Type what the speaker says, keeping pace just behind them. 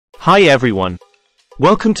Hi everyone.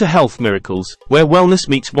 Welcome to Health Miracles, where wellness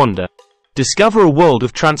meets wonder. Discover a world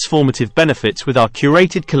of transformative benefits with our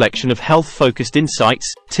curated collection of health-focused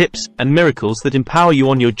insights, tips, and miracles that empower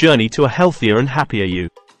you on your journey to a healthier and happier you.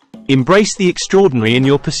 Embrace the extraordinary in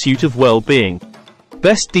your pursuit of well-being.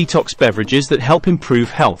 Best detox beverages that help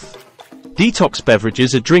improve health. Detox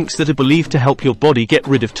beverages are drinks that are believed to help your body get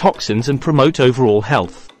rid of toxins and promote overall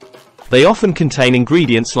health. They often contain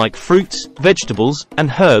ingredients like fruits, vegetables,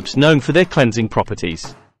 and herbs known for their cleansing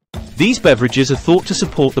properties. These beverages are thought to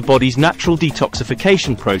support the body's natural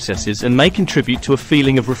detoxification processes and may contribute to a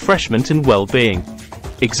feeling of refreshment and well-being.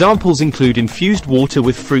 Examples include infused water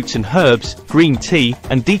with fruits and herbs, green tea,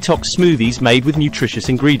 and detox smoothies made with nutritious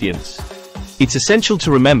ingredients. It's essential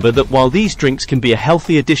to remember that while these drinks can be a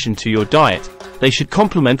healthy addition to your diet, they should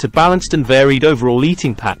complement a balanced and varied overall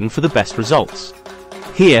eating pattern for the best results.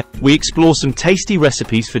 Here, we explore some tasty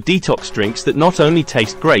recipes for detox drinks that not only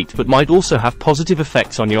taste great but might also have positive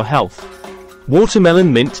effects on your health.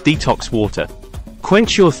 Watermelon Mint Detox Water.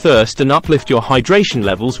 Quench your thirst and uplift your hydration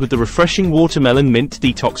levels with the refreshing Watermelon Mint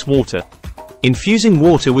Detox Water. Infusing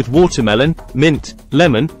water with watermelon, mint,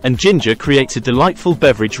 lemon, and ginger creates a delightful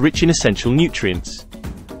beverage rich in essential nutrients.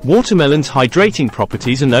 Watermelon's hydrating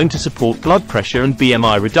properties are known to support blood pressure and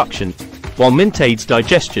BMI reduction, while mint aids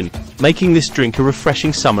digestion, making this drink a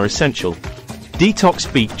refreshing summer essential.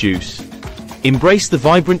 Detox Beet Juice. Embrace the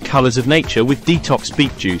vibrant colors of nature with Detox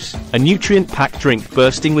Beet Juice, a nutrient-packed drink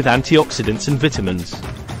bursting with antioxidants and vitamins.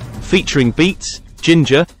 Featuring beets,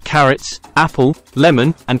 ginger, carrots, apple,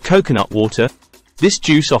 lemon, and coconut water, this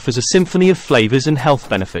juice offers a symphony of flavors and health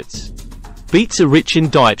benefits. Beets are rich in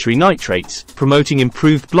dietary nitrates, promoting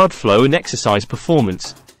improved blood flow and exercise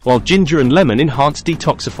performance, while ginger and lemon enhance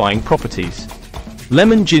detoxifying properties.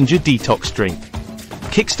 Lemon Ginger Detox Drink.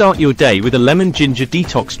 Kickstart your day with a lemon ginger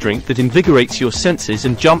detox drink that invigorates your senses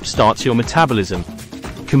and jump-starts your metabolism.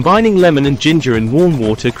 Combining lemon and ginger in warm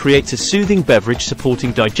water creates a soothing beverage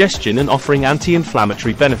supporting digestion and offering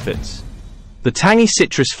anti-inflammatory benefits. The tangy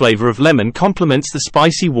citrus flavor of lemon complements the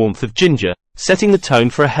spicy warmth of ginger, setting the tone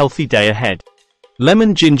for a healthy day ahead.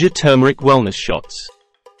 Lemon Ginger Turmeric Wellness Shots.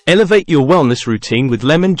 Elevate your wellness routine with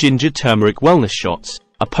Lemon Ginger Turmeric Wellness Shots,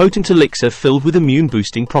 a potent elixir filled with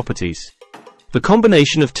immune-boosting properties. The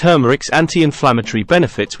combination of turmeric's anti-inflammatory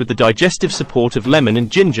benefits with the digestive support of lemon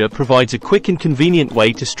and ginger provides a quick and convenient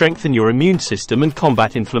way to strengthen your immune system and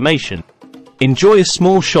combat inflammation. Enjoy a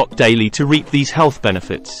small shot daily to reap these health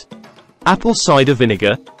benefits. Apple Cider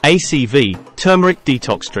Vinegar, ACV, Turmeric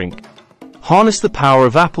Detox Drink. Harness the power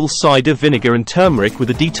of apple cider vinegar and turmeric with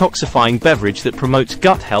a detoxifying beverage that promotes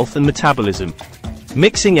gut health and metabolism.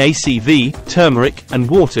 Mixing ACV, turmeric, and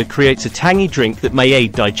water creates a tangy drink that may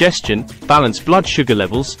aid digestion, balance blood sugar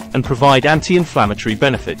levels, and provide anti-inflammatory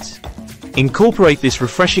benefits. Incorporate this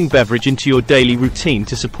refreshing beverage into your daily routine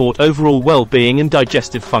to support overall well-being and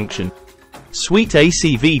digestive function. Sweet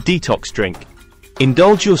ACV Detox Drink.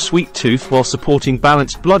 Indulge your sweet tooth while supporting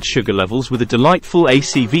balanced blood sugar levels with a delightful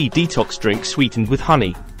ACV detox drink sweetened with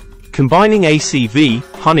honey. Combining ACV,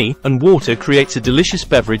 honey, and water creates a delicious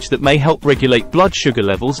beverage that may help regulate blood sugar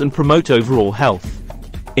levels and promote overall health.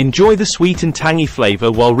 Enjoy the sweet and tangy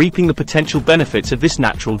flavor while reaping the potential benefits of this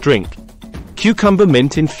natural drink. Cucumber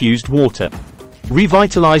Mint Infused Water.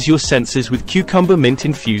 Revitalize your senses with Cucumber Mint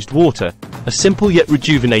Infused Water, a simple yet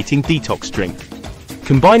rejuvenating detox drink.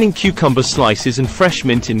 Combining cucumber slices and fresh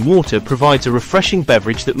mint in water provides a refreshing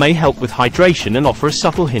beverage that may help with hydration and offer a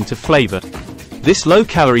subtle hint of flavor. This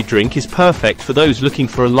low-calorie drink is perfect for those looking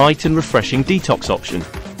for a light and refreshing detox option.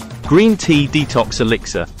 Green Tea Detox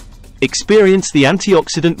Elixir. Experience the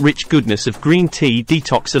antioxidant-rich goodness of Green Tea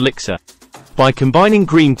Detox Elixir. By combining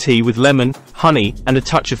green tea with lemon, honey, and a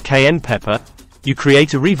touch of cayenne pepper, you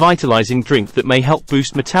create a revitalizing drink that may help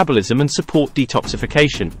boost metabolism and support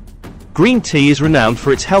detoxification. Green tea is renowned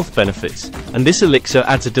for its health benefits, and this elixir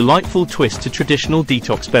adds a delightful twist to traditional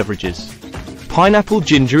detox beverages. Pineapple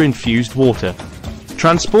Ginger Infused Water.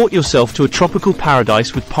 Transport yourself to a tropical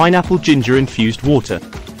paradise with pineapple ginger infused water.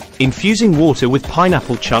 Infusing water with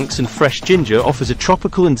pineapple chunks and fresh ginger offers a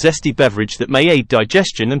tropical and zesty beverage that may aid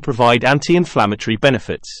digestion and provide anti-inflammatory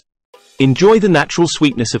benefits. Enjoy the natural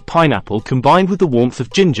sweetness of pineapple combined with the warmth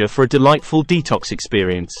of ginger for a delightful detox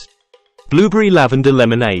experience. Blueberry Lavender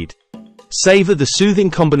Lemonade. Savor the soothing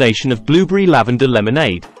combination of blueberry lavender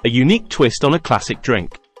lemonade, a unique twist on a classic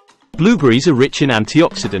drink. Blueberries are rich in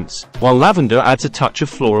antioxidants, while lavender adds a touch of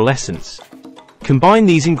floral essence. Combine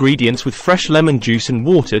these ingredients with fresh lemon juice and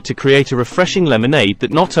water to create a refreshing lemonade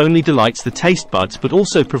that not only delights the taste buds but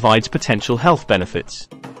also provides potential health benefits.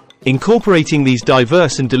 Incorporating these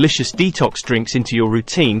diverse and delicious detox drinks into your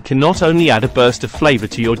routine can not only add a burst of flavor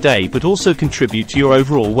to your day but also contribute to your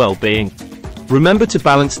overall well-being. Remember to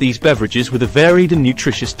balance these beverages with a varied and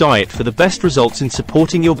nutritious diet for the best results in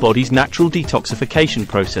supporting your body's natural detoxification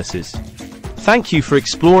processes. Thank you for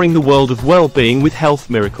exploring the world of well-being with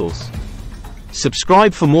Health Miracles.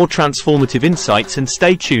 Subscribe for more transformative insights and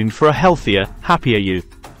stay tuned for a healthier, happier you.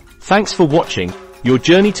 Thanks for watching. Your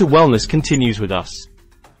journey to wellness continues with us.